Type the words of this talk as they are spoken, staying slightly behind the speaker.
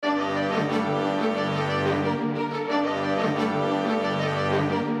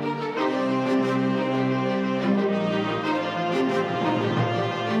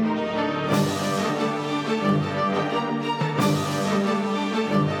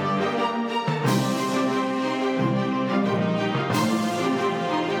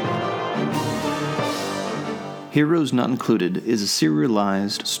Heroes Not Included is a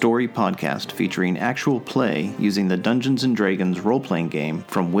serialized story podcast featuring actual play using the Dungeons & Dragons role-playing game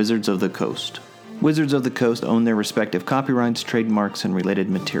from Wizards of the Coast. Wizards of the Coast own their respective copyrights, trademarks, and related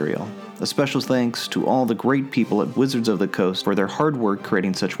material. A special thanks to all the great people at Wizards of the Coast for their hard work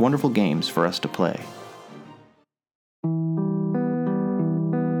creating such wonderful games for us to play.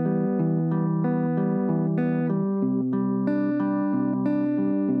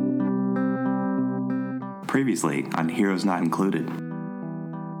 Previously on Heroes Not Included.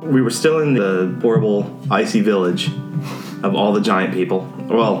 We were still in the horrible, icy village of all the giant people.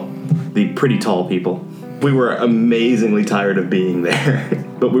 Well, the pretty tall people. We were amazingly tired of being there,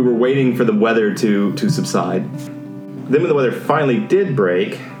 but we were waiting for the weather to subside. Then when the weather finally did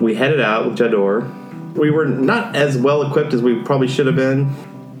break, we headed out with Jador. We were not as well equipped as we probably should have been.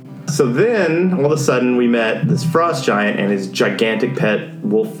 So then, all of a sudden, we met this frost giant and his gigantic pet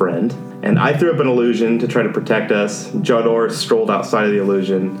wolf friend. And I threw up an illusion to try to protect us. Jador strolled outside of the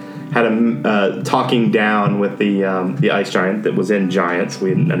illusion, had him talking down with the ice giant that was in Giants. We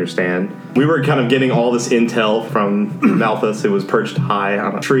didn't understand. We were kind of getting all this intel from Malthus, who was perched high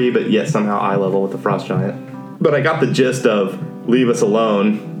on a tree, but yet somehow eye level with the frost giant. But I got the gist of leave us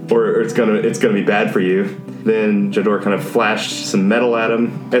alone, or it's gonna be bad for you. Then Jador kind of flashed some metal at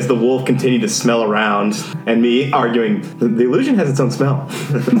him as the wolf continued to smell around, and me arguing, the illusion has its own smell.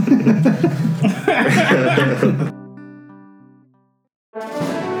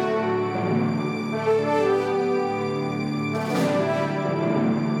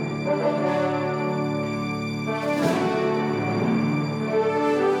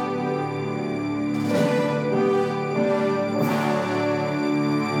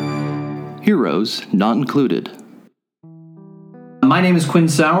 Heroes Not Included. My name is Quinn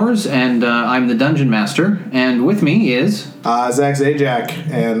Sowers, and I'm the Dungeon Master, and with me is... Zach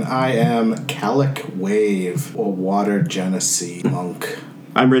Zajac, and I am Calic Wave, a Water Genesee monk.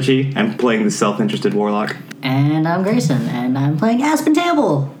 I'm Richie. I'm playing the self-interested warlock. And I'm Grayson, and I'm playing Aspen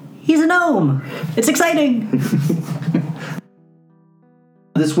Table. He's a gnome. It's exciting.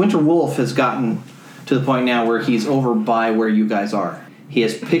 This winter wolf has gotten to the point now where he's over by where you guys are. He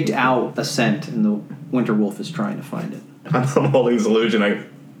has picked out a scent, and the winter wolf is trying to find it. I'm holding this illusion.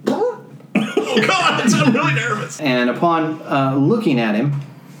 Oh God, I'm really nervous. And upon looking at him,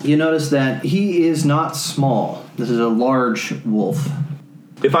 you notice that he is not small. This is a large wolf.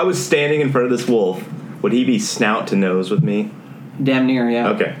 If I was standing in front of this wolf, would he be snout to nose with me? Damn near, yeah.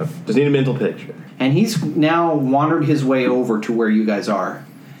 Okay, just need a mental picture. And he's now wandered his way over to where you guys are.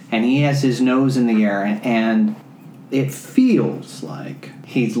 And he has his nose in the air, and it feels like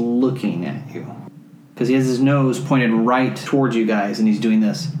he's looking at you. Because he has his nose pointed right towards you guys, and he's doing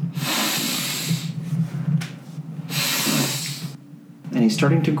this. And he's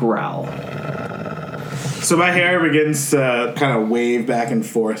starting to growl. So my hair begins to kind of wave back and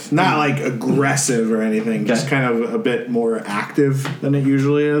forth. Not like aggressive or anything, just kind of a bit more active than it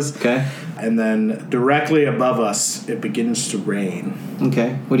usually is. Okay. And then directly above us, it begins to rain.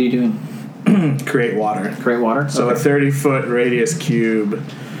 Okay. What are you doing? Create water. Create water? So a 30-foot radius cube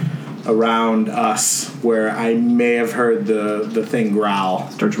around us where I may have heard the thing growl.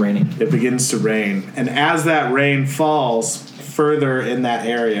 Starts raining. It begins to rain. And as that rain falls further in that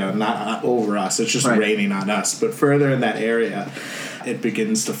area, not over us, it's just raining on us, but further in that area, it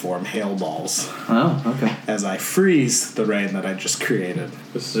begins to form hail balls. Oh, okay. As I freeze the rain that I just created.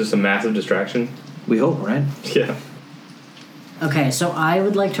 This is just a massive distraction. We hope, right? Yeah. Okay, so I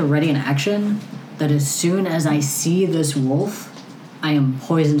would like to ready an action that as soon as I see this wolf, I am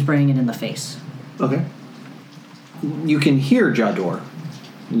poison spraying it in the face. Okay. You can hear Jador.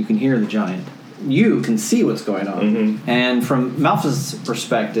 You can hear the giant. You can see what's going on. Mm-hmm. And from Malthus'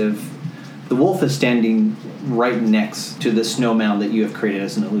 perspective, the wolf is standing right next to the snow mound that you have created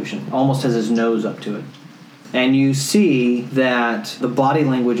as an illusion. Almost has his nose up to it. And you see that the body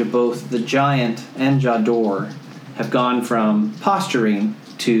language of both the giant and Jador have gone from posturing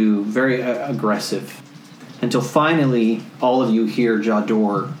to very aggressive, until finally all of you hear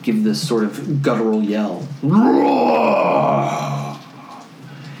Jador give this sort of guttural yell.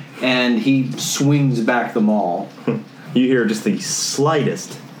 And he swings back the maul. You hear just the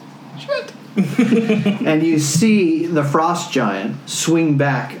slightest shit. And you see the frost giant swing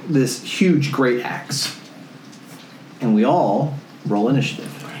back this huge great axe. And we all roll initiative.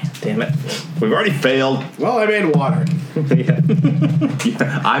 Damn it. We've already failed. Well, I made water. Yeah,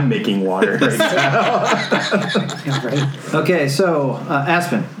 I'm making water right now. Right. Okay, so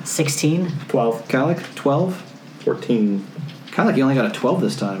Aspen. 16. 12. Calic, 12. 14. Calic, you only got a 12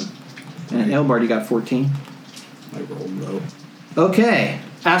 this time. And Elbard, you got 14. I rolled low. Okay,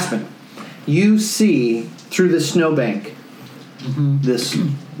 Aspen. You see Through the snowbank, this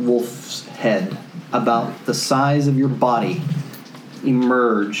wolf's head, about the size of your body,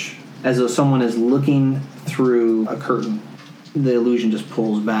 emerge as though someone is looking through a curtain. The illusion just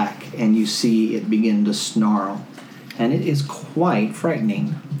pulls back, and you see it begin to snarl. And it is quite frightening.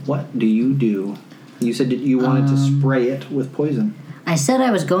 What do? You said that you wanted to spray it with poison. I said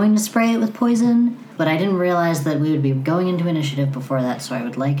I was going to spray it with poison, but I didn't realize that we would be going into initiative before that, so I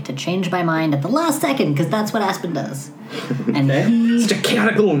would like to change my mind at the last second, because that's what Aspen does. And he's Such a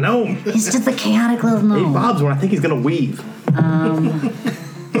chaotic little gnome. He's just a chaotic little gnome. Hey, Bob's one. I think he's going to weave.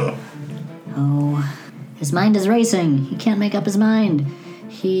 His mind is racing. He can't make up his mind.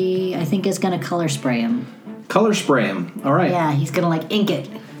 I think, is going to color spray him. Color spray him. All right. Yeah, he's going to, like, ink it.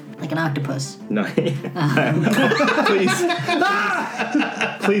 Like an octopus. No. Please.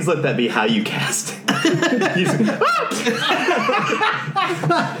 Please let that be how you cast.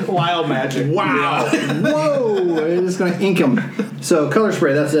 Wild magic. Wow. Whoa! It's just going to ink him. So, color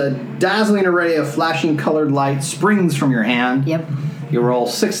spray. That's a dazzling array of flashing colored light springs from your hand. Yep. You roll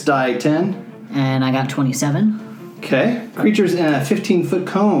 6 die 10. And I got 27. Okay. Creatures in a 15-foot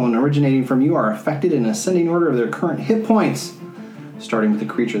cone originating from you are affected in ascending order of their current hit points, starting with the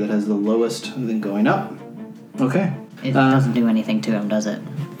creature that has the lowest, and then going up. Okay. It doesn't do anything to him, does it?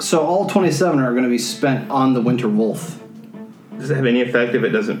 So all 27 are going to be spent on the winter wolf. Does it have any effect if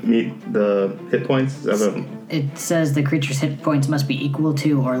it doesn't meet the hit points? It says the creature's hit points must be equal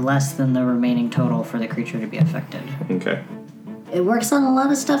to or less than the remaining total for the creature to be affected. Okay. It works on a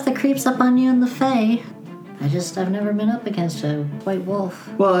lot of stuff that creeps up on you in the Fae. I've never been up against a white wolf.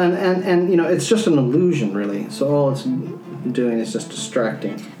 Well, and you know, it's just an illusion, really. So all it's doing is just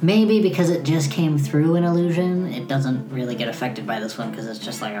distracting. Maybe because it just came through an illusion, it doesn't really get affected by this one because it's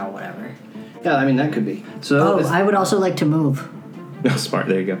just like, oh, whatever. Yeah, I mean, that could be. So I would also like to move. No, smart.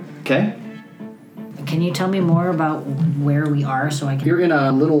 There you go. Okay. Can you tell me more about where we are so I can... You're in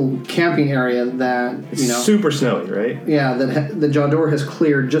a little camping area that, It's super snowy, right? Yeah, that the Jador has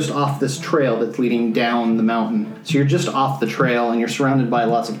cleared just off this trail that's leading down the mountain. So you're just off the trail, and you're surrounded by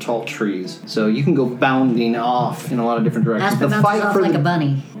lots of tall trees. So you can go bounding off in a lot of different directions. Aspen bounces off like a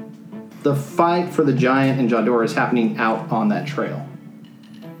bunny. The fight for the giant and Jador is happening out on that trail.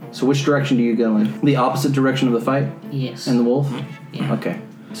 So which direction do you go in? The opposite direction of the fight? Yes. And the wolf? Yeah. Okay.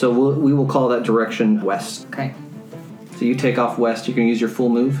 So we will call that direction west. Okay. So you take off west. You can use your full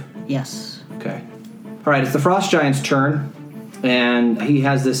move? Yes. Okay. All right, it's the Frost Giant's turn, and he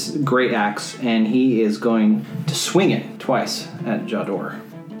has this great axe, and he is going to swing it twice at Jador.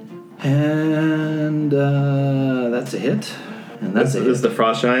 And that's a hit. And that's a hit. This is the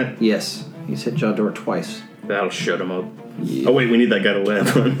Frost Giant? Yes, he's hit Jador twice. That'll shut him up. Yeah. Oh, wait, we need that guy to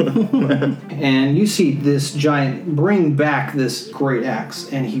live. And you see this giant bring back this great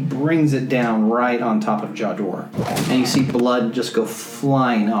axe, and he brings it down right on top of Jador. And you see blood just go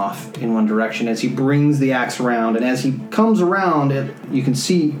flying off in one direction as he brings the axe around. And as he comes around, you can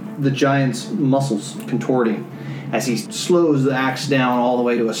see the giant's muscles contorting as he slows the axe down all the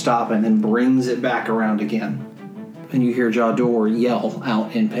way to a stop and then brings it back around again. And you hear Jador yell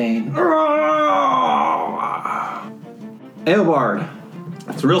out in pain. Eobard.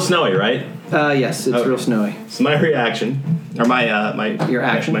 It's real snowy, right? Yes, it's real snowy. So my reaction, or Your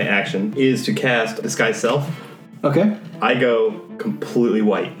action? my action is to cast Disguise Self. Okay. I go completely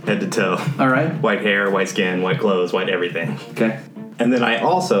white, head to toe. All right. White hair, white skin, white clothes, white everything. Okay. And then I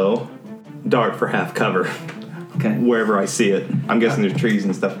also dart for half cover Okay. wherever I see it. I'm guessing there's trees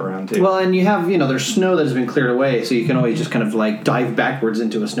and stuff around too. Well, and you have, there's snow that has been cleared away, so you can always just kind of like dive backwards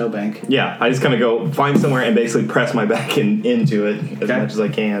into a snowbank. Yeah, I just kind of go find somewhere and basically press my back into it as much as I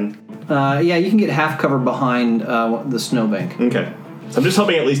can. Yeah, you can get half cover behind the snowbank. Okay. So I'm just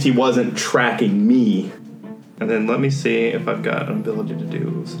hoping at least he wasn't tracking me. And then let me see if I've got an ability to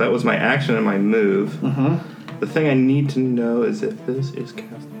do. So that was my action and my move. Mm-hmm. The thing I need to know is if this is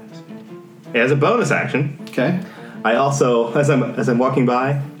cast as a bonus action. Okay. I also, as I'm walking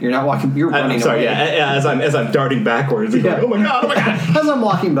by, You're not walking. You're running. I'm sorry. away. Yeah, as I'm darting backwards. Yeah. Going, oh my god! As I'm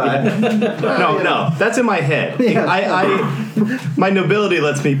walking by. No, that's in my head. Yeah. My nobility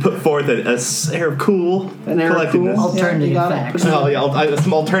lets me put forth an air of cool, An air of collectedness. cool? Alternative you got it. facts. Oh yeah,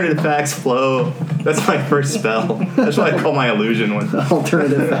 some alternative facts flow. That's my first spell. That's what I call my illusion one.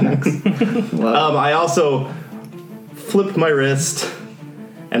 Alternative facts. I also flipped my wrist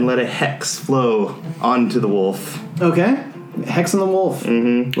and let a hex flow onto the wolf. Okay. Hex and the wolf.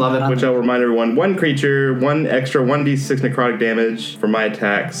 Mm-hmm. Love it. Which I'll remind everyone, one creature, one extra 1d6 necrotic damage for my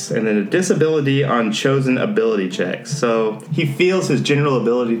attacks, and then a disability on chosen ability checks. So he feels his general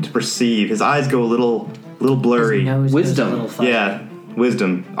ability to perceive. His eyes go a little blurry. His nose Wisdom. goes a little fuzzy. Yeah.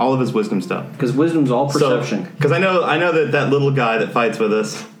 Wisdom. All of his wisdom stuff. Because wisdom's all perception. Because I know that little guy that fights with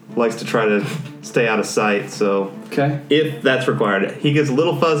us likes to try to stay out of sight. So Okay. if that's required, he gets a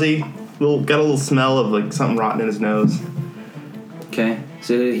little fuzzy, got a little smell of like something rotten in his nose. Okay.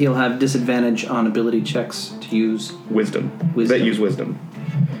 So he'll have disadvantage on ability checks to use. Wisdom. Wisdom. That use wisdom.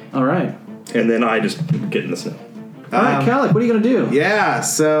 All right. And then I just get in the snow. All right, Calic, what are you going to do? Yeah,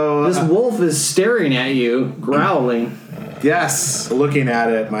 so This wolf is staring at you, growling. yes, looking at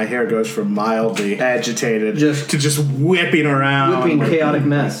it, my hair goes from mildly agitated Just- to just whipping around, Whipping like, chaotic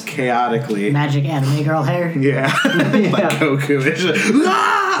mess. chaotically. Magic anime girl hair. Yeah, like Goku. It's just,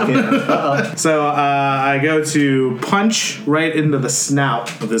 ah! So I go to punch right into the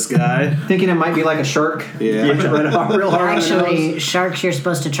snout of this guy. Thinking it might be like a shark. Yeah. Punch it right off real hard on the Actually, nose. sharks, you're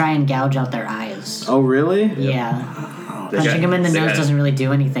supposed to try and gouge out their eyes. Oh, really? Yeah. Punching them in the nose doesn't really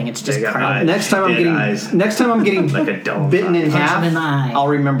do anything. It's just got curling. eyes. Next time I'm Big getting eyes. like a dome. bitten in Punch half, them in the eye. I'll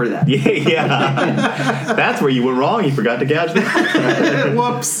remember that. Yeah. That's where you went wrong. You forgot to gouge them.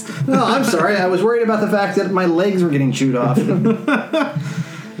 Whoops. No, I'm sorry. I was worried about the fact that my legs were getting chewed off.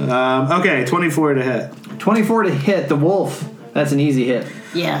 Okay, 24 to hit. 24 to hit the wolf. That's an easy hit.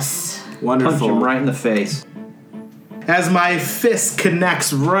 Yes. Wonderful. Punch him right in the face. As my fist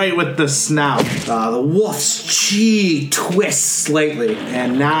connects right with the snout, the wolf's chi twists slightly,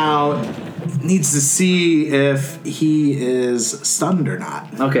 and now needs to see if he is stunned or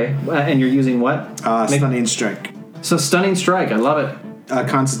not. Okay, and you're using what? Stunning strike. So stunning strike. I love it.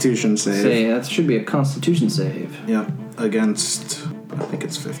 Constitution save. Say that should be a Constitution save. Yep, against, I think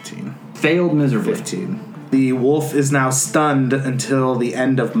it's 15. Failed miserably. 15. The wolf is now stunned until the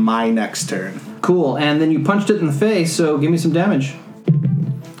end of my next turn. Cool. And then you punched it in the face. So give me some damage.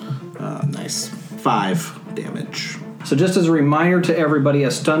 Nice. 5 damage. So just as a reminder to everybody,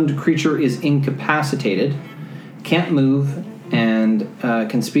 a stunned creature is incapacitated, can't move, and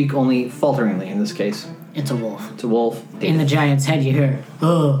can speak only falteringly. In this case, It's a wolf. it's a wolf. In the giant's head, you hear,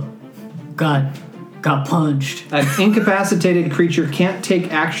 oh, got punched. An incapacitated creature can't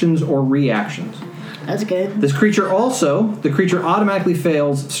take actions or reactions. That's good. The creature automatically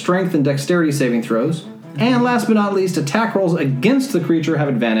fails strength and dexterity saving throws. And last but not least, attack rolls against the creature have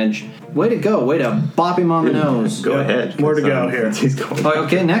advantage. Way to go. Way to bop him on the nose. Go ahead. More to go here. He's going. Oh,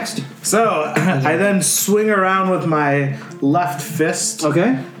 okay, next. So, I then swing around with my left fist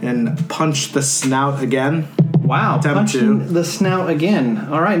Okay. and punch the snout again. Wow. Attempt Punching to. the snout again.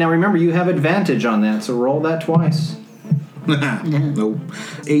 All right, now remember, you have advantage on that, so roll that twice. Nope.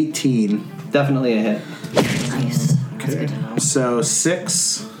 18. Definitely a hit. Nice. That's good to know. So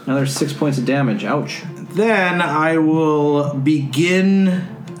 6. Another 6 points of damage. Ouch. Then I will begin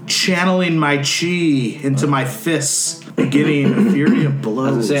channeling my chi into my fists, beginning a fury of I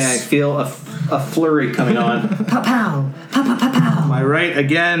blows. was gonna say, I feel a flurry coming on. Pow pow. Pow pow pow pow. My right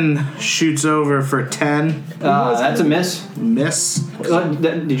again shoots over for 10. That's a miss. Miss.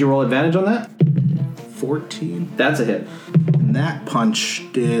 Did you roll advantage on that? 14. That's a hit. And that punch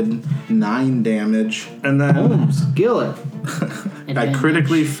did 9 damage. And then Boom, skillet. I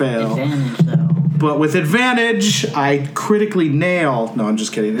critically fail. Advantage, though. But with advantage, I critically nail. No, I'm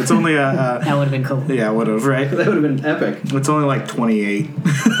just kidding. It's only a. That would have been cool. Yeah, whatever, right? That would have been epic. It's only like 28.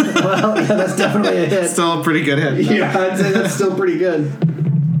 Well, yeah, that's definitely a hit. Still a pretty good hit. Yeah, I'd say that's still pretty good.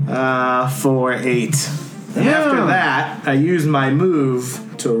 For 8. And after that, I use my move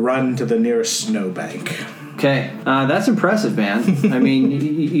to run to the nearest snowbank. Okay, that's impressive, man. I mean,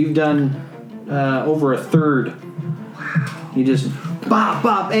 you've done over a third. You just bop,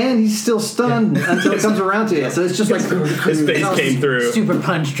 bop, and he's still stunned until it comes around to you. So it's just like His face came through. Super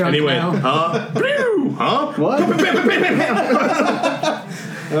punch drunk And he went, now. huh? Pew! Huh? what?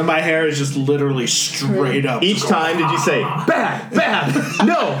 And then my hair is just literally straight up. Each time did you say, bad, bad,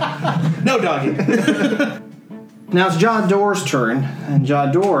 no. No, doggy. Now it's Jador's turn, and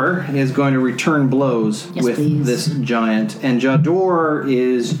Jador is going to return blows Yes, with please. this giant, and Jador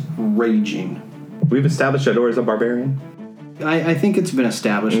is raging. We've established Jador as a barbarian. I think it's been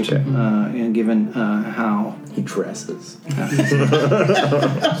established, Okay. and given how He dresses.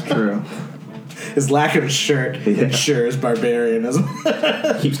 it's true. His lack of a shirt ensures barbarianism.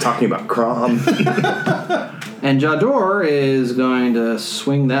 Keeps talking about Crom. And Jador is going to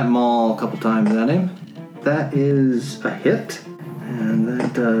swing that maul a couple times at him. That is a hit, and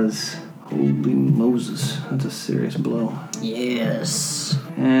that does. Holy Moses, that's a serious blow. Yes.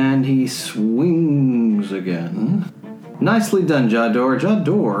 And he swings again. Nicely done, Jador.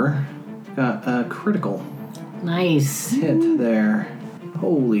 Jador got a critical Nice. hit there.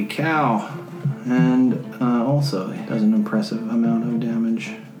 Holy cow. And also, he does an impressive amount of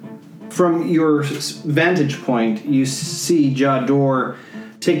damage. From your vantage point, you see Jador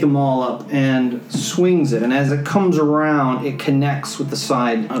take the maul up and swings it, and as it comes around, it connects with the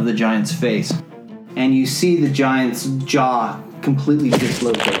side of the giant's face. And you see the giant's jaw completely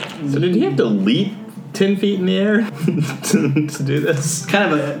dislocate. So did he have to leap 10 feet in the air to do this?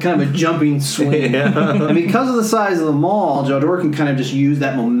 Kind of a jumping swing. Yeah. And because of the size of the maul, Jador can kind of just use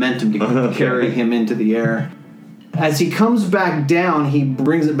that momentum to carry him into the air. As he comes back down, he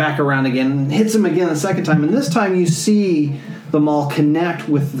brings it back around again and hits him again the second time. And this time you see the maul connect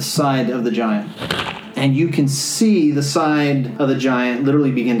with the side of the giant. And you can see the side of the giant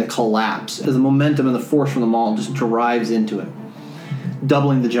literally begin to collapse as the momentum and the force from the maul just drives into it,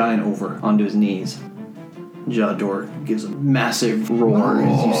 doubling the giant over onto his knees. Jador gives a massive roar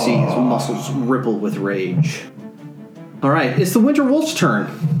as you see his muscles ripple with rage. All right, it's the Winter Wolf's turn,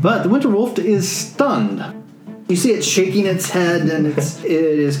 but the Winter Wolf is stunned. You see it shaking its head, and it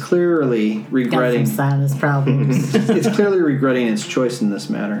is clearly regretting. Got some sinus problems. It's clearly regretting its choice in this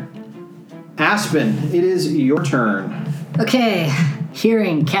matter. Aspen, it is your turn. Okay,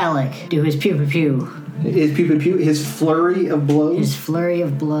 hearing Calic do his pew pew pew. His pew pew pew, his flurry of blows. His flurry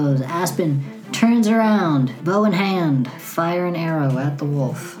of blows. Aspen turns around, bow in hand, fire an arrow at the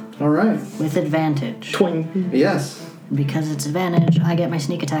wolf All right. with advantage. Twing. Yes, Because it's advantage, I get my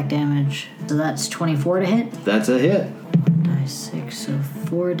sneak attack damage. So that's 24 to hit. that's a hit. Die 6, so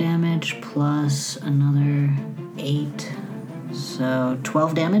 4 damage plus another 8. So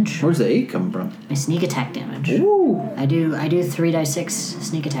 12 damage. Where's the 8 come from? My sneak attack damage. Ooh. I do 3 die 6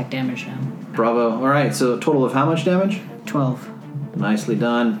 sneak attack damage now. Bravo. All right, so a total of how much damage? 12. Nicely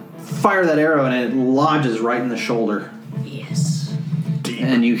done. Fire that arrow, and it lodges right in the shoulder. Yes.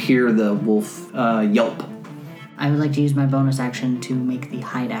 And you hear the wolf yelp. I would like to use my bonus action to make the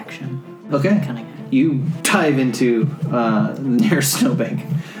hide action. Okay. Cunning. You dive into the nearest snowbank.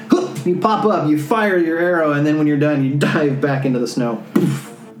 You pop up, you fire your arrow, and then when you're done, you dive back into the snow.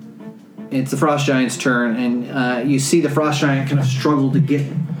 It's the Frost Giant's turn, and you see the Frost Giant kind of struggle to get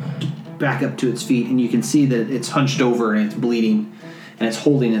back up to its feet, and you can see that it's hunched over and it's bleeding, and it's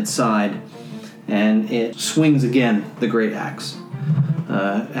holding its side, and it swings again the great axe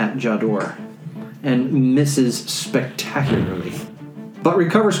at Jador, and misses spectacularly. But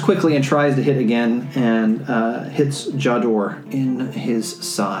recovers quickly and tries to hit again, and hits Jador in his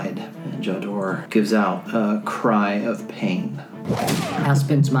side. And Jador gives out a cry of pain.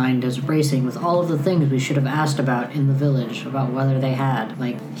 Aspen's mind is racing with all of the things we should have asked about in the village, about whether they had,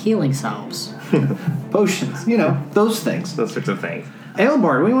 like, healing salves. Potions, those things. Those sorts of things.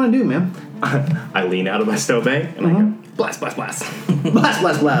 Aelbard, what do you want to do, man? I lean out of my snowbank and I go, blast, blast, blast. Blast,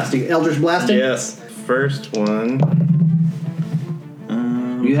 blast, blast. You Eldritch blasting? Yes. First one.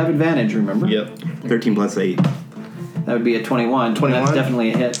 You have advantage, remember? Yep. 13 plus 8. That would be a 21. 21? That's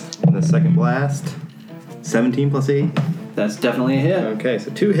definitely a hit. And the second blast. 17 plus 8. That's definitely a hit. Okay,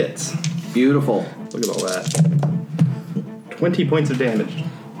 so 2 hits. Beautiful. Look at all that. 20 points of damage.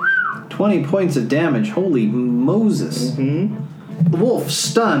 20 points of damage. Holy Moses. Mm-hmm. The wolf,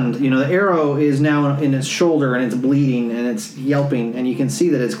 stunned, the arrow is now in its shoulder and it's bleeding and it's yelping, and you can see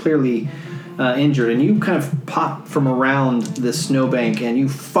that it's clearly injured. And you kind of pop from around this snowbank and you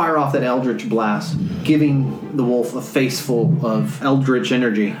fire off that eldritch blast, giving the wolf a face full of eldritch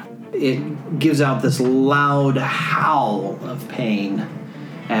energy. It gives out this loud howl of pain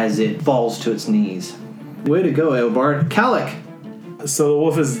as it falls to its knees. Way to go, Aelbard. Calic. So the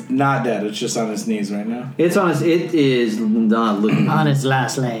wolf is not dead. It's just on its knees right now. It is not looking. On its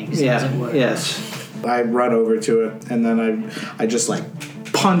last legs, as it were. Yes. I run over to it, and then I just like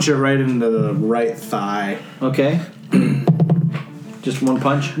punch it right into the right thigh. Okay. Just one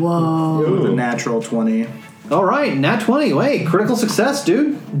punch. Whoa. With a natural 20. All right, nat 20. Wait, critical success,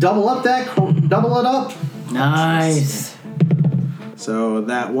 dude. Double it up. Nice. So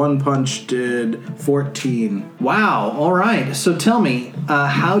that one punch did 14. Wow. All right. So tell me,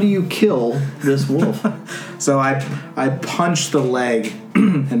 how do you kill this wolf? So I punch the leg,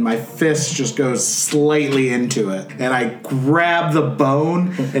 and my fist just goes slightly into it, and I grab the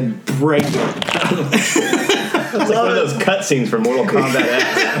bone and break it. It's like one of those cutscenes from Mortal Kombat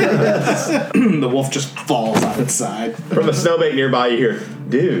X. The wolf just falls on its side. From a snowbank nearby, you hear,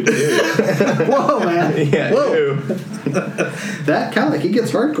 dude. Whoa, man. Yeah, Whoa. dude. That Calic, he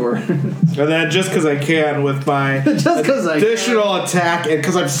gets hardcore. And then just because I can with my additional attack, and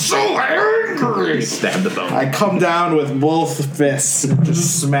because I'm so angry, Stab the bone. I come down with both fists and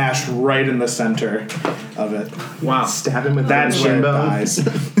just smash right in the center of it. Wow. Stab him with That's that where shin it bone.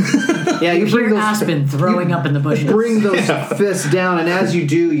 dies. Yeah, you bring Hear those Aspen throwing up in the bushes. bring those fists down, and as you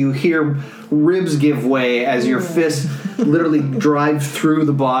do, you hear ribs give way as your fist literally drive through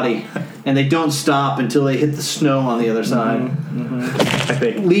the body, and they don't stop until they hit the snow on the other side. I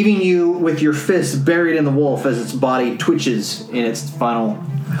think. Leaving you with your fist buried in the wolf as its body twitches in its final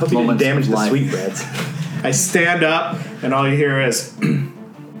I hope you didn't moments damage of the life. sweetbreads. I stand up, and all you hear is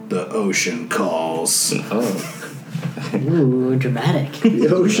the ocean calls. Oh. Ooh, dramatic. The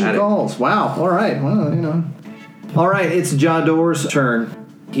ocean calls. Wow. All right. Well, All right. It's Jador's turn.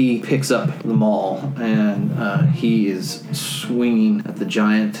 He picks up the maul, and he is swinging at the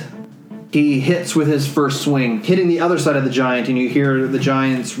giant. He hits with his first swing, hitting the other side of the giant, and you hear the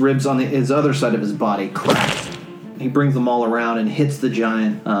giant's ribs on his other side of his body crack. He brings the maul around and hits the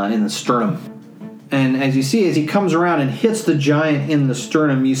giant in the sternum. And as you see, as he comes around and hits the giant in the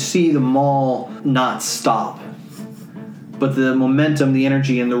sternum, you see the maul not stop. But the momentum, the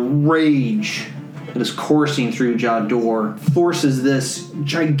energy, and the rage that is coursing through Jador forces this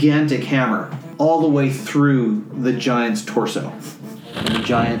gigantic hammer all the way through the giant's torso. And the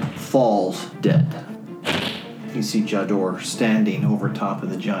giant falls dead. You see Jador standing over top of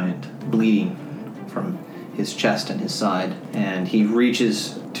the giant, bleeding from his chest and his side, and he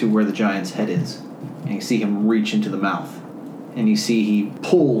reaches to where the giant's head is. And you see him reach into the mouth. And you see he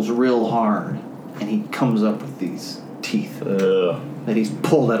pulls real hard, and he comes up with these teeth that he's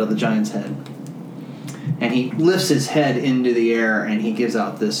pulled out of the giant's head. And he lifts his head into the air, and he gives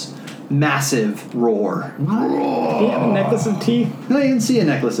out this massive roar. Do you have a necklace of teeth? Now you can see a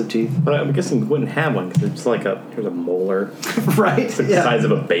necklace of teeth. But I'm guessing you wouldn't have one because it's like here's a molar. Right? It's the size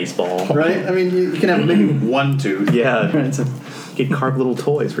of a baseball. Right? I mean, you can have maybe one tooth. Yeah. Right, so- Get carved little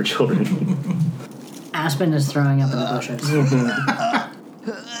toys for children. Aspen is throwing up in the bushes.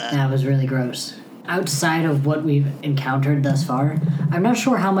 That was really gross. Outside of what we've encountered thus far, I'm not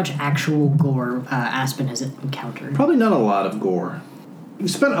sure how much actual gore Aspen has encountered. Probably not a lot of gore. You've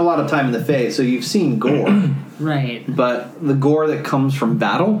spent a lot of time in the Fae, so you've seen gore. Right. But the gore that comes from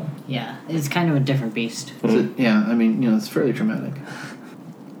battle, Yeah, it's kind of a different beast. yeah, I mean, it's fairly traumatic.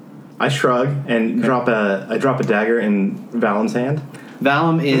 I shrug and drop a dagger in Valen's hand.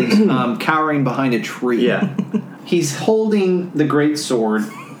 Valum is cowering behind a tree. Yeah. He's holding the great sword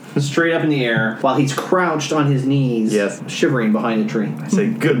straight up in the air while he's crouched on his knees, Yes. shivering behind a tree. I say,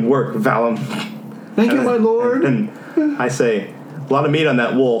 good work, Valem. Thank you, my lord. And I say, a lot of meat on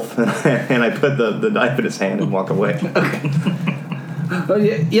that wolf. And I put the knife in his hand and walk away. Oh,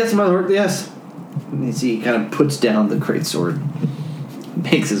 yes, my lord, yes. And you see he kind of puts down the great sword,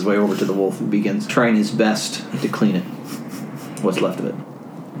 makes his way over to the wolf and begins trying his best to clean it. What's left of it.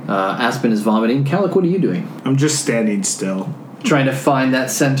 Aspen is vomiting. Calic, what are you doing? I'm just standing still. Trying to find that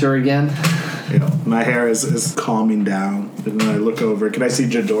center again? My hair is calming down. And then I look over. Can I see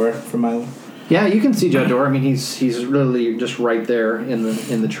Jador from my... Yeah, you can see Jador. I mean, he's really just right there in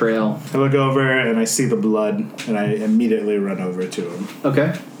the trail. I look over and I see the blood, and I immediately run over to him.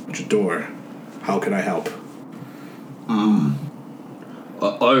 Okay. Jador, how can I help?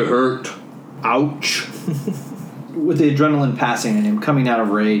 I hurt. Ouch. With the adrenaline passing and him coming out of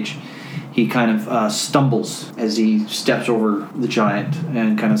rage, he kind of stumbles as he steps over the giant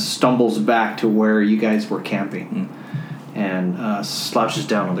and kind of stumbles back to where you guys were camping and slouches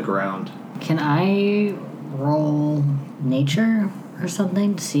down on the ground. Can I roll nature or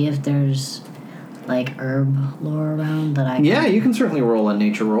something to see if there's like herb lore around that I can... Yeah, you can certainly roll a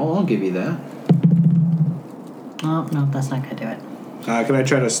nature roll. I'll give you that. Oh, no, that's not going to do it. Can I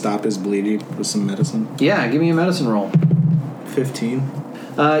try to stop his bleeding with some medicine? Yeah, give me a medicine roll. 15.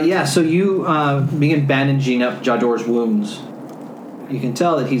 Yeah, so you begin bandaging up Jador's wounds. You can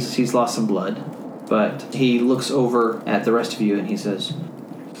tell that he's lost some blood, but he looks over at the rest of you and he says,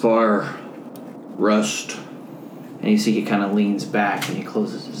 "Fire, rest." And you see he kind of leans back and he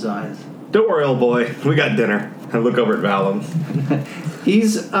closes his eyes. Don't worry, old boy. We got dinner. I look over at Valem.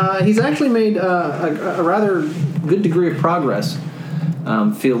 He's actually made a rather good degree of progress.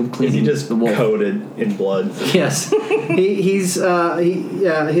 Field cleaning. Is he just the wolf. coated in blood? Yes, his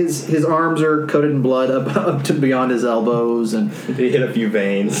arms are coated in blood up to beyond his elbows, and He hit a few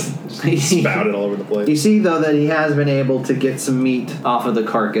veins, spouted all over the place. you see though that he has been able to get some meat off of the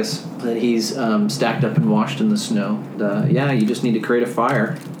carcass that he's stacked up and washed in the snow. Yeah, you just need to create a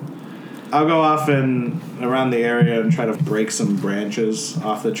fire. I'll go off and around the area and try to break some branches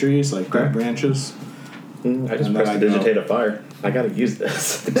off the trees, like dead branches. I just And press then I digitate a fire. I gotta use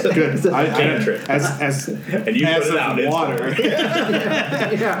this. Good. Cantrip. As And you as put it out. of It's water.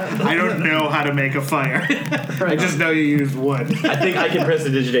 Yeah, I don't know how to make a fire. I just know you use wood. I think I can press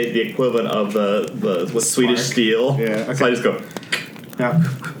digitate the equivalent of the Swedish steel. Yeah, okay. So I just go. Yeah.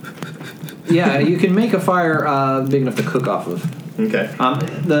 yeah. You can make a fire big enough to cook off of. Okay.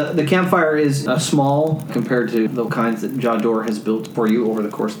 The campfire is small compared to the kinds that Jador has built for you over the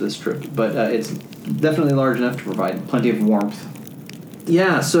course of this trip, but it's definitely large enough to provide plenty of warmth.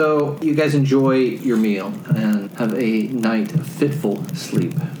 Yeah, so you guys enjoy your meal and have a night of fitful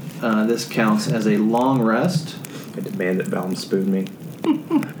sleep. This counts as a long rest. I demand that Valm spoon me.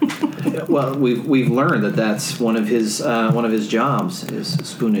 Well, we've learned that that's one of his jobs is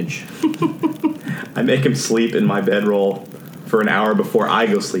spoonage. I make him sleep in my bedroll for an hour before I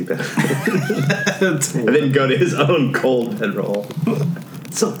go sleep in it. And then go to his own cold bedroll.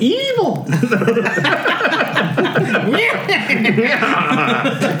 So evil!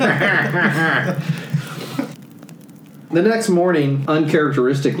 The next morning,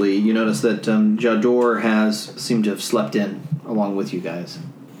 uncharacteristically, you notice that Jador has seemed to have slept in along with you guys.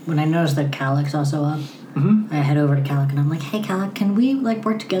 When I notice that Calic's also up, I head over to Calic and I'm like, "Hey, Calic, can we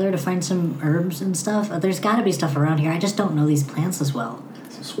work together to find some herbs and stuff? There's got to be stuff around here. I just don't know these plants as well."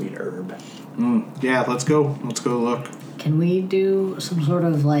 It's a sweet herb. Yeah, let's go. Let's go look. Can we do some sort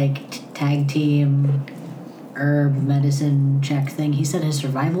of tag team herb medicine check thing? He said his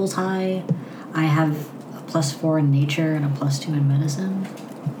survival's high. I have a +4 in nature and a +2 in medicine.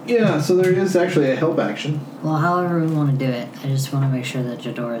 Yeah, so there is actually a help action. Well, however we want to do it, I just want to make sure that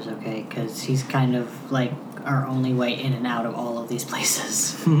Jador is okay, because he's kind of our only way in and out of all of these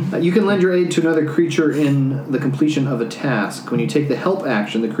places. You can lend your aid to another creature in the completion of a task. When you take the help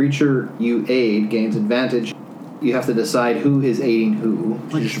action, the creature you aid gains advantage. You have to decide who is aiding who.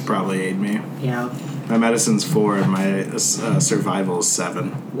 You should probably aid me. Yeah. My medicine's 4 and my survival's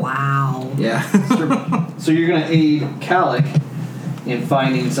 7. Wow. Yeah. So you're going to aid Calic in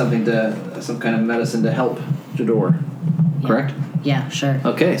finding some kind of medicine to help Jador. Correct? Yeah, sure.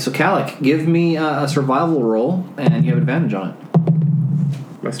 Okay, so Calic, give me a survival roll, and you have advantage on it.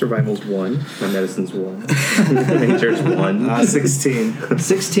 My survival's 1. My medicine's 1. Nature's 1. 16.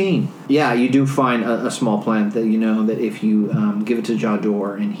 16. Yeah, you do find a small plant that you know that if you give it to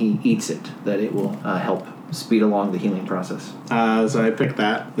Jador and he eats it, that it will help speed along the healing process. So I pick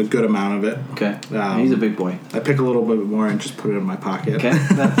that, a good amount of it. Okay. He's a big boy. I pick a little bit more and just put it in my pocket. Okay,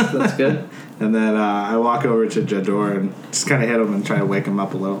 that's good. And then I walk over to Jador and just kind of hit him and try to wake him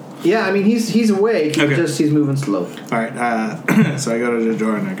up a little. Yeah, I mean, he's awake. Okay. He's moving slow. All right, so I go to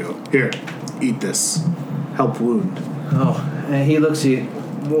Jador and I go, "Here, eat this. Help wound." Oh, and he looks at you.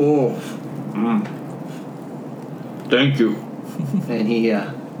 Oh. Thank you. And he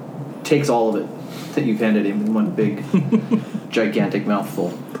takes all of it that you've handed him in one big, gigantic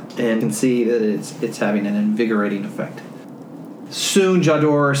mouthful. And can see that it's having an invigorating effect. Soon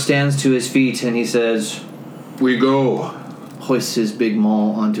Jador stands to his feet and he says, "We go." Hoists his big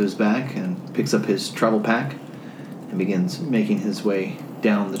maul onto his back and picks up his travel pack and begins making his way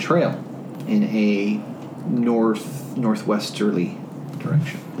down the trail in a northwesterly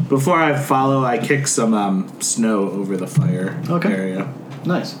direction. Before I follow, I kick some snow over the fire area.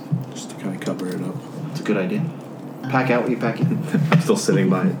 Nice. Just to kind of cover it up. That's a good idea. Pack out what you pack in. I'm still sitting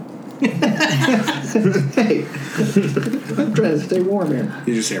by it. Hey, I'm trying to stay warm here.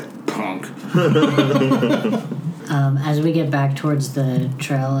 You just hear punk. As we get back towards the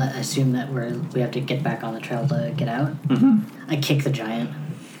trail, I assume that we have to get back on the trail to get out. Mm-hmm. I kick the giant.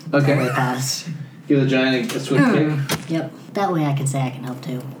 Okay. Way past. Give the giant a swift kick. Yep. That way I can say I can help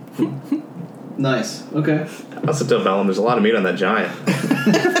too. Nice. Okay. I also tell Vellum there's a lot of meat on that giant.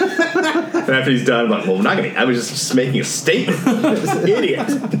 And after he's done, I'm like, well, we're not going to eat. I was just making a statement. Idiot.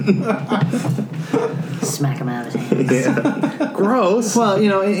 Smack him out of his hands. Yeah. Gross. Well,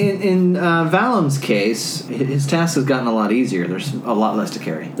 in Valum's case, his task has gotten a lot easier. There's a lot less to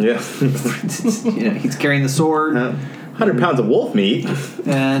carry. Yeah. He's carrying the sword. 100 pounds of wolf meat.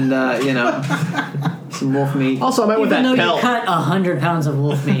 And, some wolf meat. Also, I might with that Even though pelt. you cut 100 pounds of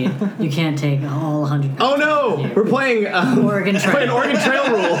wolf meat, you can't take all 100 pounds. Oh no! We're playing Oregon Trail. playing Oregon Trail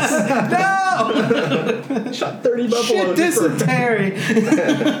rules. No! Shot 30 buffalo. Dysentery.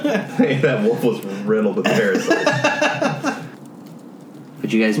 That wolf was riddled with parasites.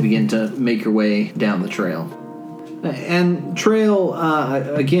 But you guys begin to make your way down the trail. And trail,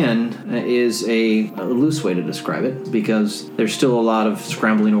 again, is a loose way to describe it because there's still a lot of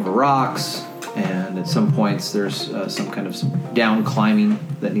scrambling over rocks, and at some points there's some down climbing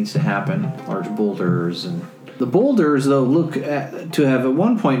that needs to happen, large boulders. And the boulders, though, look to have at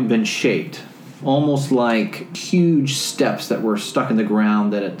one point been shaped, almost like huge steps that were stuck in the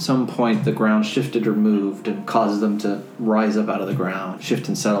ground that at some point the ground shifted or moved and caused them to rise up out of the ground, shift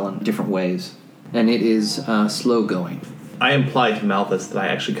and settle in different ways. And it is slow going. I implied to Malthus that I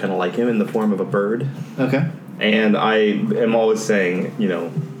actually kind of like him in the form of a bird. Okay. And I am always saying,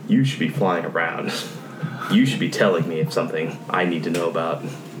 you should be flying around. you should be telling me if something I need to know about.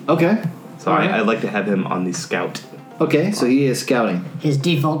 Okay. So I'd like to have him on the scout. Okay, so he is scouting. His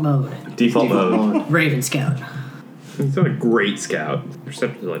default mode. Default mode. Raven Scout. He's not a great scout.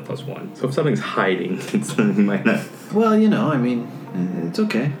 Perception is like +1. So if something's hiding, he might not. Well, I mean, it's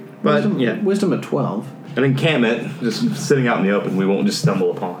okay. But, wisdom, yeah. Wisdom at 12. An encampment, just sitting out in the open, we won't just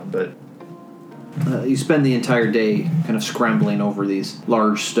stumble upon. But You spend the entire day kind of scrambling over these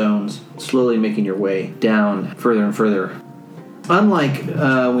large stones, slowly making your way down further and further. Unlike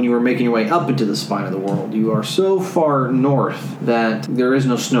when you were making your way up into the spine of the world, you are so far north that there is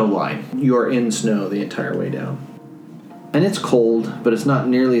no snow line. You are in snow the entire way down. And it's cold, but it's not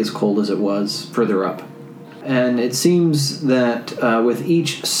nearly as cold as it was further up. And it seems that with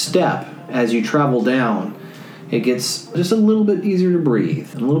each step, as you travel down, it gets just a little bit easier to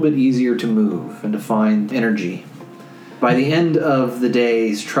breathe, and a little bit easier to move, and to find energy. By the end of the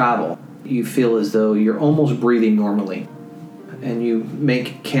day's travel, you feel as though you're almost breathing normally. And you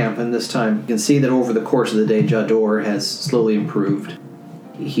make camp, and this time you can see that over the course of the day, J'ador has slowly improved.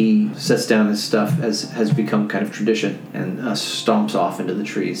 He sets down his stuff, as has become kind of tradition, and stomps off into the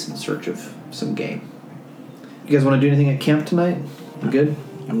trees in search of some game. You guys want to do anything at camp tonight? You good?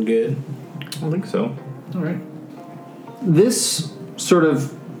 I'm good. I think so. All right. This sort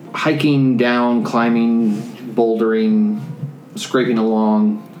of hiking down, climbing, bouldering, scraping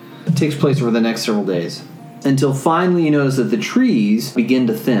along takes place over the next several days, until finally you notice that the trees begin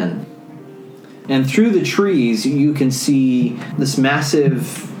to thin. And through the trees, you can see this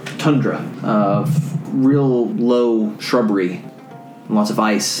massive tundra of real low shrubbery, and lots of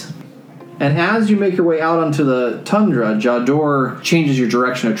ice. And as you make your way out onto the tundra, J'ador changes your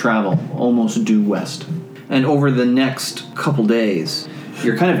direction of travel, almost due west. And over the next couple days,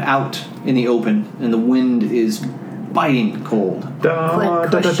 you're kind of out in the open, and the wind is biting cold. Da,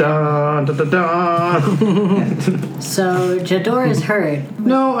 Quick da, da, da, da, da, da. So J'ador is hurt.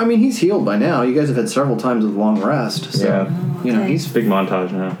 No, I mean, he's healed by now. You guys have had several times of long rest. So, Yeah. Okay. Big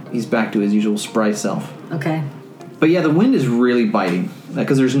montage now. he's back to his usual spry self. Okay. But yeah, the wind is really biting,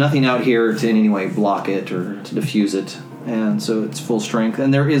 because there's nothing out here to in any way block it or to diffuse it. And so it's full strength.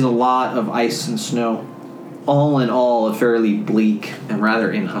 And there is a lot of ice and snow. All in all, a fairly bleak and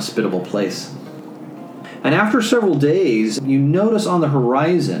rather inhospitable place. And after several days, you notice on the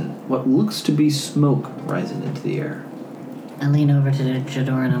horizon what looks to be smoke rising into the air. I lean over to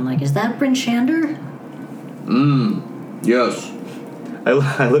J'ador and I'm like, is that Bryn Shander? Yes.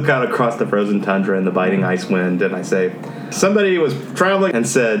 I look out across the frozen tundra and the biting ice wind, and I say, somebody was traveling and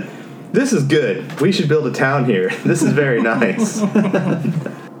said, "This is good. We should build a town here. This is very nice."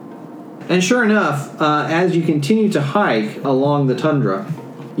 And sure enough, as you continue to hike along the tundra,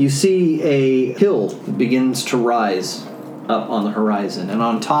 you see a hill that begins to rise up on the horizon. And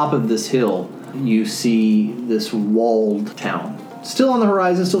on top of this hill, you see this walled town. Still on the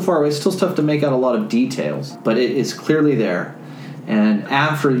horizon, still far away, still tough to make out a lot of details, but it is clearly there. And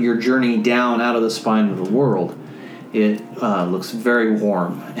after your journey down out of the spine of the world, it looks very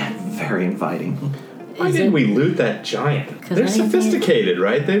warm and very inviting. Why didn't we loot that giant? 'Cause They're anything- sophisticated,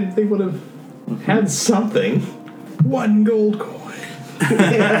 right? They would have had something. 1 gold coin.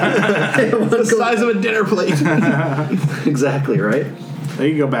 The size of a dinner plate. Exactly, right? Now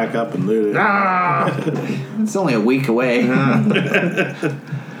you can go back up and loot it. It's only a week away.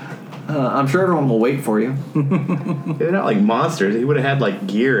 I'm sure everyone will wait for you. They're not like monsters. He would have had like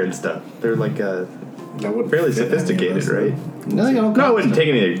gear and stuff. They're like That would fairly fit any of sophisticated, us, right? No, they don't. No, I wouldn't take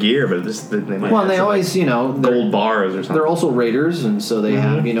any of their gear, but just they might. Well, have they some, always, like, they're, gold bars or something. they're also raiders, and so they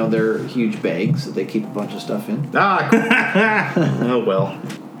have, their huge bags that they keep a bunch of stuff in. Oh well.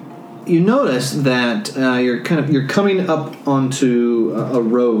 You notice that you're coming up onto a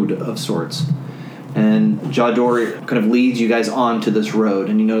road of sorts, and J'ador kind of leads you guys onto this road,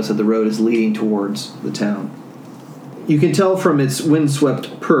 and you notice that the road is leading towards the town. You can tell from its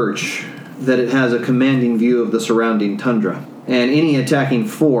windswept perch that it has a commanding view of the surrounding tundra, and any attacking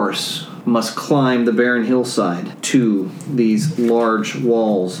force must climb the barren hillside to these large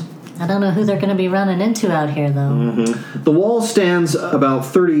walls. I don't know who they're going to be running into out here, though. The wall stands about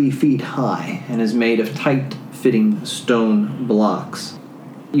 30 feet high and is made of tight-fitting stone blocks.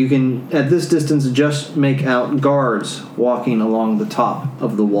 You can, at this distance, just make out guards walking along the top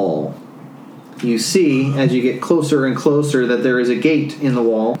of the wall. You see, as you get closer and closer, that there is a gate in the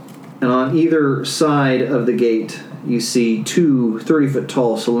wall, and on either side of the gate, you see 2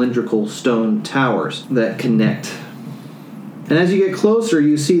 30-foot-tall cylindrical stone towers that connect. And as you get closer,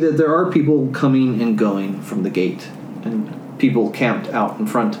 you see that there are people coming and going from the gate, and people camped out in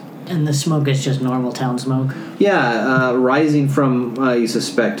front. And the smoke is just normal town smoke. Yeah, rising from, you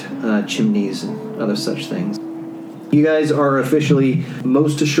suspect, chimneys other such things. You guys are officially,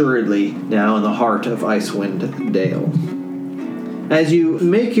 most assuredly, now in the heart of Icewind Dale. As you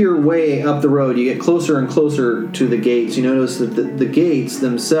make your way up the road, you get closer and closer to the gates. You notice that the gates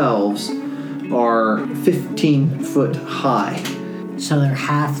themselves are 15 foot high. So they're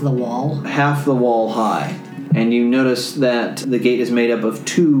half the wall. Half the wall high. And you notice that the gate is made up of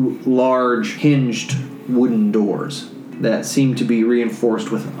 2 large hinged wooden doors that seem to be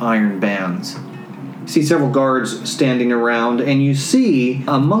reinforced with iron bands. You see several guards standing around, and you see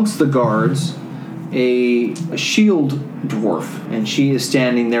amongst the guards a shield dwarf, and she is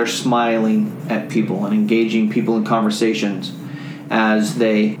standing there smiling at people and engaging people in conversations as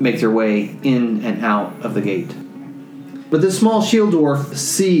they make their way in and out of the gate. But this small shield dwarf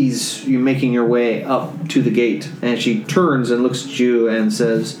sees you making your way up to the gate, and she turns and looks at you and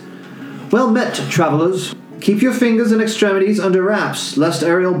says, "Well met, travelers. Keep your fingers and extremities under wraps, lest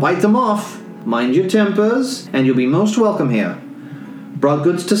Ariel bite them off. Mind your tempers, and you'll be most welcome here. Brought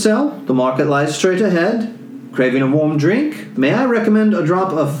goods to sell? The market lies straight ahead. Craving a warm drink? May I recommend a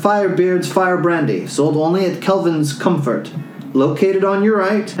drop of Firebeard's Fire Brandy, sold only at Kelvin's Comfort, located on your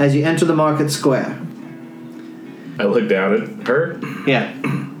right as you enter the market square." I look down at her, Yeah.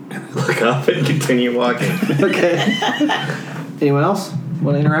 look up, and continue walking. Okay. Anyone else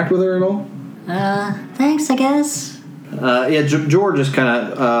want to interact with her at all? Thanks, I guess. George just kind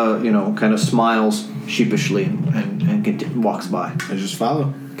of smiles sheepishly and walks by. I just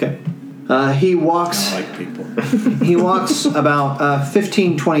follow. Okay. He walks. I like people. He walks about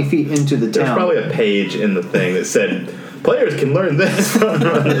 15, 20 feet into the There's town. probably a page in the thing that said, "Players can learn this."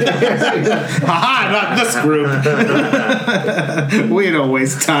 Haha, not this group. We don't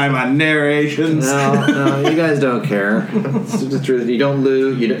waste time on narrations. No, you guys don't care. It's the truth. You don't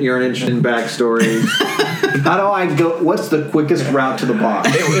loot. You're not interested in backstories. How do I go? What's the quickest route to the boss?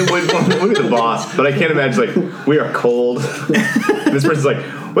 It would be the boss, but I can't imagine, like, we are cold. This person's like,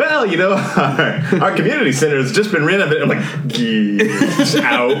 "Well, our community center has just been renovated." I'm like, "Get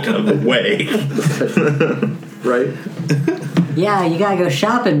out of the way." Right? Yeah, you gotta go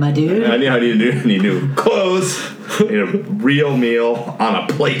shopping, my dude. I need new clothes. I need a real meal on a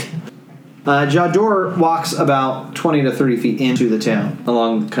plate. Jador walks about 20 to 30 feet into the town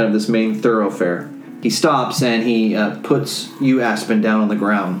along kind of this main thoroughfare. He stops and he puts you, Aspen, down on the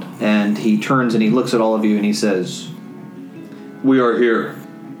ground. And he turns and he looks at all of you and he says, "We are here.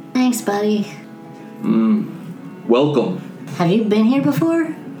 Thanks, buddy. Welcome. Have you been here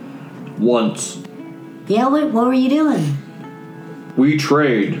before? Once. Yeah, what were you doing? We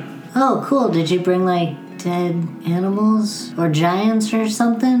trade. Oh, cool. Did you bring, like, dead animals? Or giants or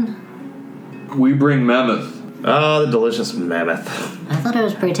something? We bring mammoth." Oh, the delicious mammoth. I thought it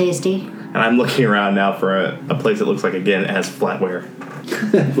was pretty tasty. And I'm looking around now for a place that looks like, again, has flatware.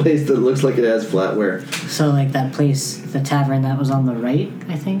 A place that looks like it has flatware. So, like, that place, the tavern that was on the right,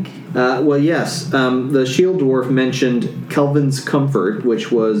 I think? Well, yes. The shield dwarf mentioned Kelvin's Comfort,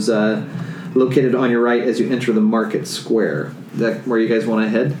 which was located on your right as you enter the market square. Is that where you guys want to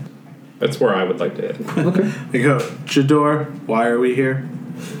head? That's where I would like to head. Okay. I go, "Jador, why are we here?"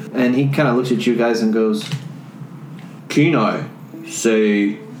 And he kind of looks at you guys and goes, "Kenai,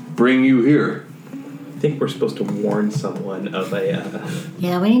 say, bring you here." I think we're supposed to warn someone of a...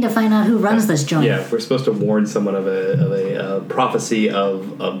 Yeah, we need to find out who runs this joint. Yeah, we're supposed to warn someone of a prophecy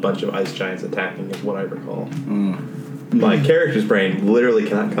of a bunch of ice giants attacking, is what I recall. My character's brain literally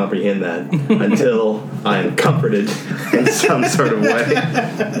cannot comprehend that until I am comforted in some sort of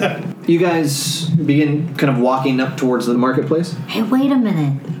way. You guys begin kind of walking up towards the marketplace. Hey, wait a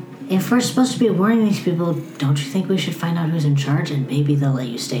minute. If we're supposed to be warning these people, don't you think we should find out who's in charge and maybe they'll let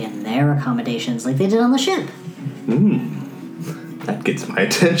you stay in their accommodations like they did on the ship? That gets my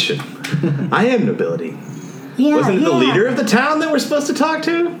attention. I am nobility. Yeah, Wasn't it the leader of the town that we're supposed to talk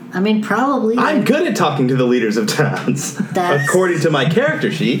to? I mean, probably. I'm good at talking to the leaders of towns, That's- according to my character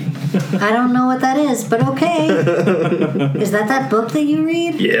sheet. I don't know what that is, but okay. Is that book that you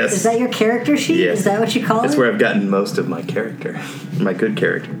read? Yes. Is that your character sheet? Yes. Is that what you call That's it? where I've gotten most of my character, my good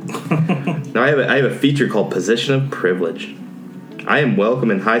character. Now I have a feature called Position of Privilege. I am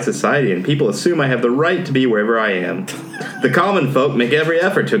welcome in high society, and people assume I have the right to be wherever I am. The common folk make every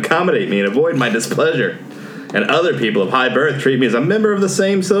effort to accommodate me and avoid my displeasure. And other people of high birth treat me as a member of the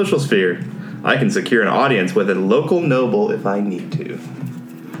same social sphere. I can secure an audience with a local noble if I need to.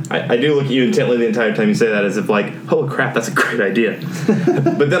 I do look at you intently the entire time you say that, as if like, oh crap, that's a great idea.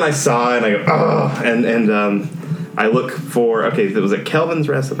 But then I saw it and I go, oh, and I look for, okay, was it Kelvin's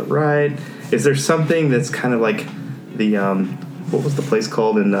Rest at the right? Is there something that's kind of like the what was the place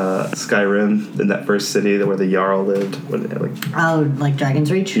called in Skyrim, in that first city where the Jarl lived? Like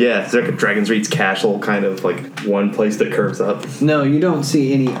Dragon's Reach? Yeah, it's like a Dragon's Reach castle, kind of like one place that curves up. No, you don't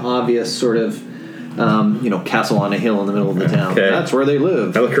see any obvious sort of, castle on a hill in the middle of the town. Okay. That's where they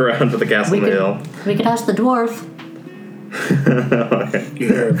live. I look around at the castle on the hill. We could ask the dwarf. You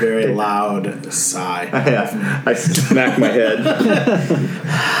hear a very loud sigh. I smack my head.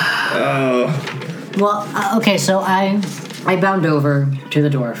 Oh. Well, okay, so I bound over to the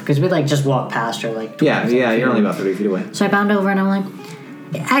dwarf because we just walked past her Yeah, you're only about 30 feet away. So I bound over and I'm like,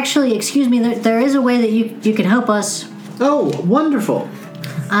 actually, excuse me, there is a way that you can help us. Oh, wonderful.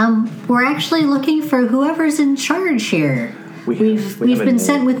 We're actually looking for whoever's in charge here. We've been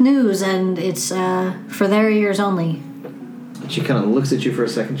sent with news, and it's for their ears only. She kind of looks at you for a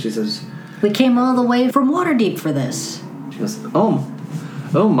second. She says, "We came all the way from Waterdeep for this." She goes, "Oh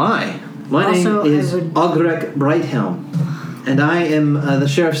my! My Also, name is Ogrek Brighthelm, and I am the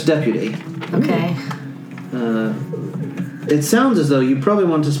sheriff's deputy." Okay. It sounds as though you probably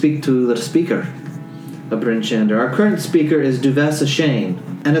want to speak to the speaker of Bryn Shander. Our current speaker is Duvessa Shane,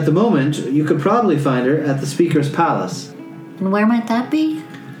 and at the moment, you could probably find her at the speaker's palace. And where might that be?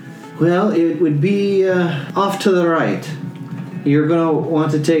 Well, it would be off to the right. You're going to want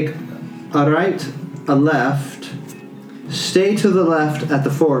to take a right, a left, stay to the left at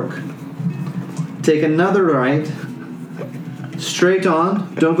the fork, take another right, straight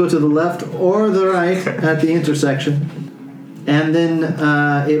on, don't go to the left or the right at the intersection, and then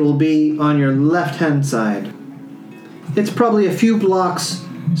it will be on your left-hand side. It's probably a few blocks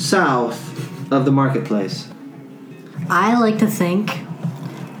south of the marketplace. I like to think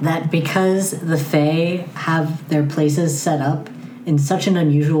that because the Fae have their places set up in such an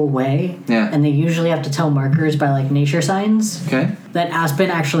unusual way, and they usually have to tell markers by nature signs, that Aspen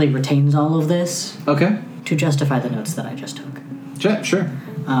actually retains all of this to justify the notes that I just took. Sure.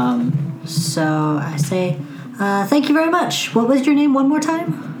 So I say, thank you very much. What was your name one more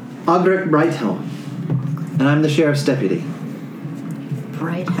time? Ogrek Brighthelm, and I'm the sheriff's deputy.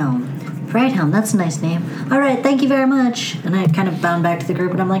 Brighthelm, that's a nice name. All right, thank you very much. And I kind of bound back to the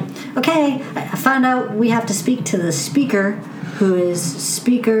group, and I'm like, okay, I found out we have to speak to the speaker, who is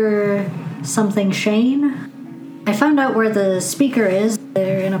Speaker something Shane. I found out where the speaker is.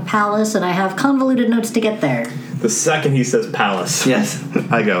 They're in a palace, and I have convoluted notes to get there. The second he says palace, yes,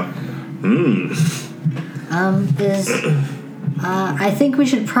 I go, I think we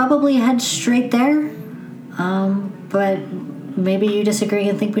should probably head straight there. But maybe you disagree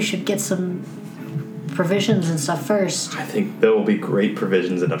and think we should get some provisions and stuff first. I think there will be great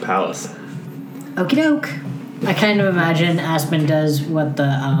provisions in a palace. Okie doke. I kind of imagine Aspen does what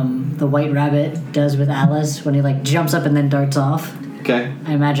the White Rabbit does with Alice when he jumps up and then darts off. Okay.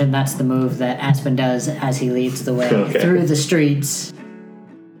 I imagine that's the move that Aspen does as he leads the way through the streets.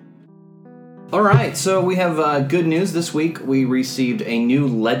 All right, so we have good news this week. We received a new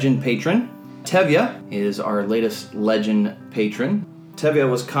legend patron. Tevya is our latest legend patron. Tevya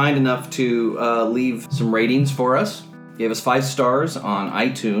was kind enough to leave some ratings for us. Gave us 5 stars on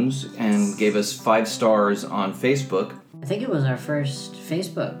iTunes and gave us 5 stars on Facebook. I think it was our first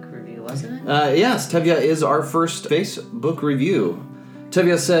Facebook review, wasn't it? Yes, Tevya is our first Facebook review.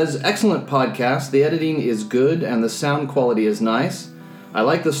 Tevya says, excellent podcast. The editing is good and the sound quality is nice. I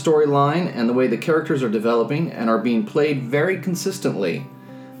like the storyline and the way the characters are developing and are being played very consistently.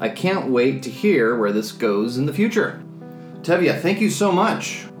 I can't wait to hear where this goes in the future. Tevya, thank you so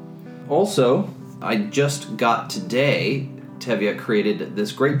much. Also, I just got today, Tevya created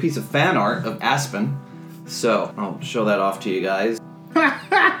this great piece of fan art of Aspen. So, I'll show that off to you guys.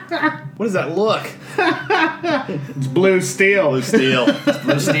 What does that look? It's blue steel.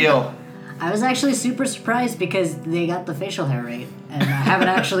 Blue steel. I was actually super surprised because they got the facial hair right. And I haven't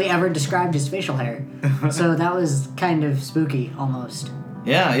actually ever described his facial hair. So that was kind of spooky, almost.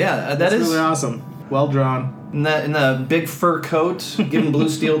 Yeah, That's really awesome. Well drawn. In the big fur coat, giving blue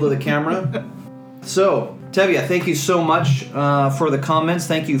steel to the camera. So, Tevya, thank you so much for the comments.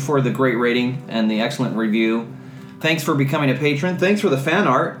 Thank you for the great rating and the excellent review. Thanks for becoming a patron. Thanks for the fan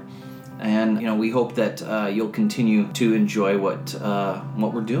art. And, we hope that you'll continue to enjoy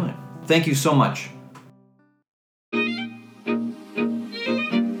what we're doing. Thank you so much.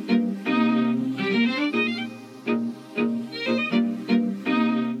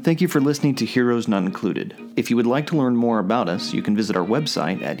 Thank you for listening to Heroes Not Included. If you would like to learn more about us, you can visit our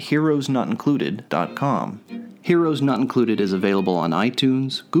website at heroesnotincluded.com. Heroes Not Included is available on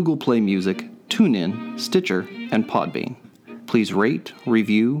iTunes, Google Play Music, TuneIn, Stitcher, and Podbean. Please rate,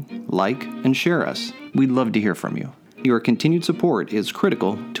 review, like, and share us. We'd love to hear from you. Your continued support is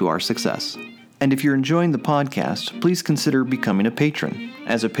critical to our success. And if you're enjoying the podcast, please consider becoming a patron.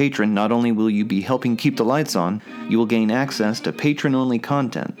 As a patron, not only will you be helping keep the lights on, you will gain access to patron-only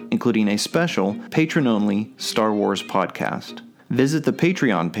content, including a special patron-only Star Wars podcast. Visit the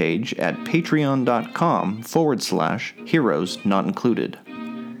Patreon page at patreon.com/heroes not included.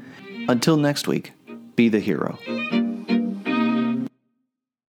 Until next week, be the hero.